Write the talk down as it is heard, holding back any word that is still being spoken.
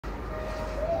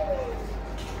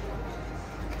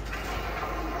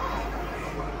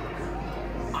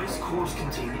cores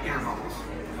contain air bubbles,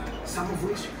 some of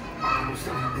which are almost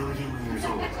 1,000,000 years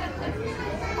old.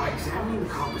 By examining the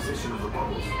composition of the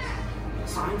bubbles,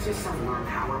 scientists have learned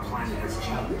how our planet has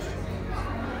changed.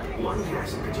 One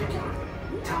gas in particular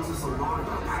tells us a lot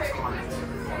about past climates: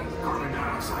 carbon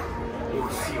dioxide, or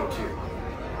CO2.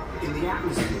 In the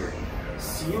atmosphere,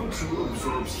 CO2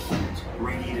 absorbs heat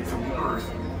radiated from the Earth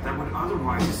that would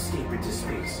otherwise escape into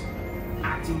space,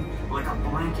 acting like a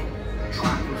blanket,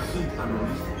 trapping heat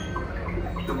underneath it.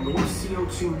 The more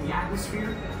CO2 in the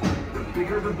atmosphere, the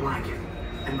bigger the blanket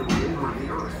and the warmer the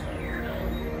Earth.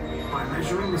 By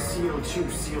measuring the CO2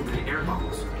 sealed in air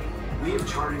bubbles, we have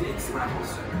charted its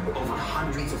levels over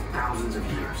hundreds of thousands of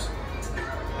years.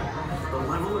 The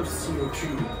level of CO2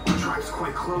 tracks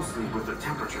quite closely with the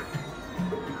temperature.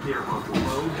 They are both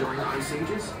low during ice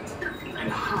ages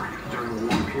and high during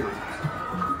warm periods.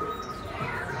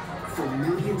 For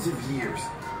millions of years,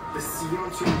 the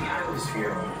CO2 in the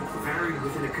atmosphere varied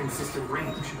within a consistent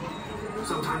range,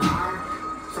 sometimes higher,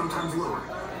 sometimes lower.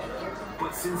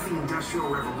 But since the Industrial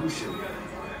Revolution,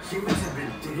 humans have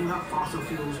been digging up fossil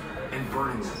fuels and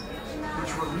burning them,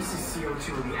 which releases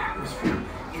CO2 in the atmosphere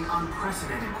in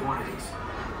unprecedented quantities.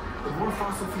 The more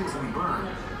fossil fuels we burn,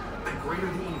 the greater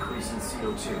the increase in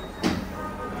CO2.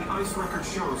 The ice record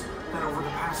shows that over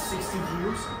the past 60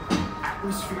 years,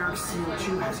 atmospheric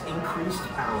CO2 has increased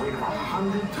at a rate of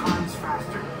 100 times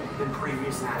faster than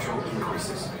previous natural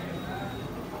increases.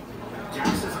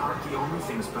 Gases aren't the only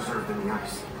things preserved in the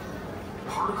ice.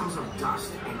 Particles of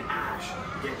dust and ash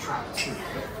get trapped too.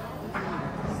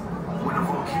 When a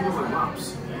volcano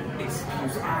erupts, it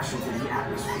spews ash into the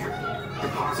atmosphere,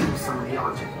 depositing some of the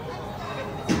Arctic.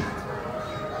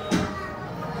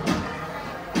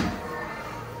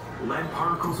 Lead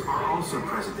particles are also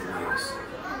present in the ice.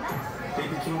 They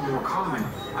became more common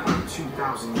about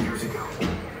 2,000 years ago,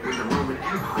 when the Roman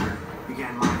Empire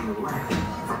began mining lead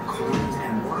from coins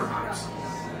and water pipes.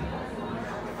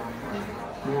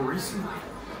 More recently,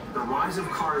 the rise of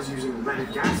cars using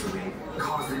leaded gasoline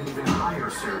caused an even higher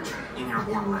surge in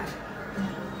airborne lead.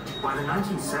 By the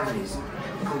 1970s,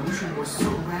 pollution was so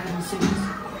bad in cities,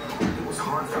 it was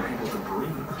hard for people to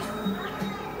breathe.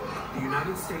 The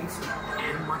United States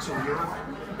and much of Europe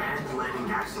banned lead in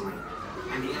gasoline,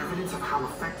 and the evidence of how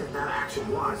effective that action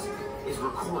was is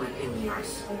recorded in the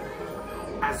ice.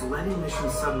 As lead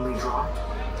emissions suddenly dropped,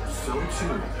 so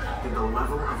too did the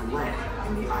level of lead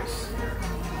in the ice.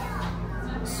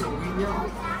 So we know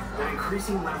that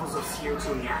increasing levels of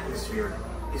CO2 in the atmosphere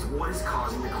is what is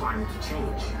causing the climate to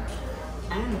change.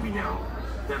 And we know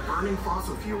that burning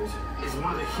fossil fuels is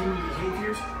one of the human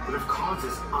behaviors that have caused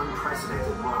this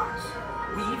unprecedented rise.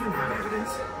 We even have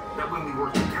evidence that when we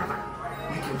work together,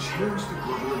 we can change the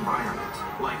global environment,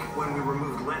 like when we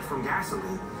removed lead from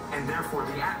gasoline and therefore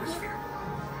the atmosphere.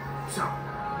 So,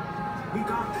 we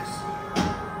got this.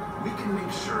 We can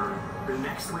make sure the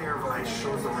next layer of ice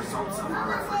shows the results of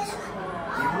our efforts.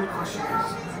 The only question is,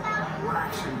 what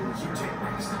action will you take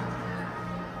next?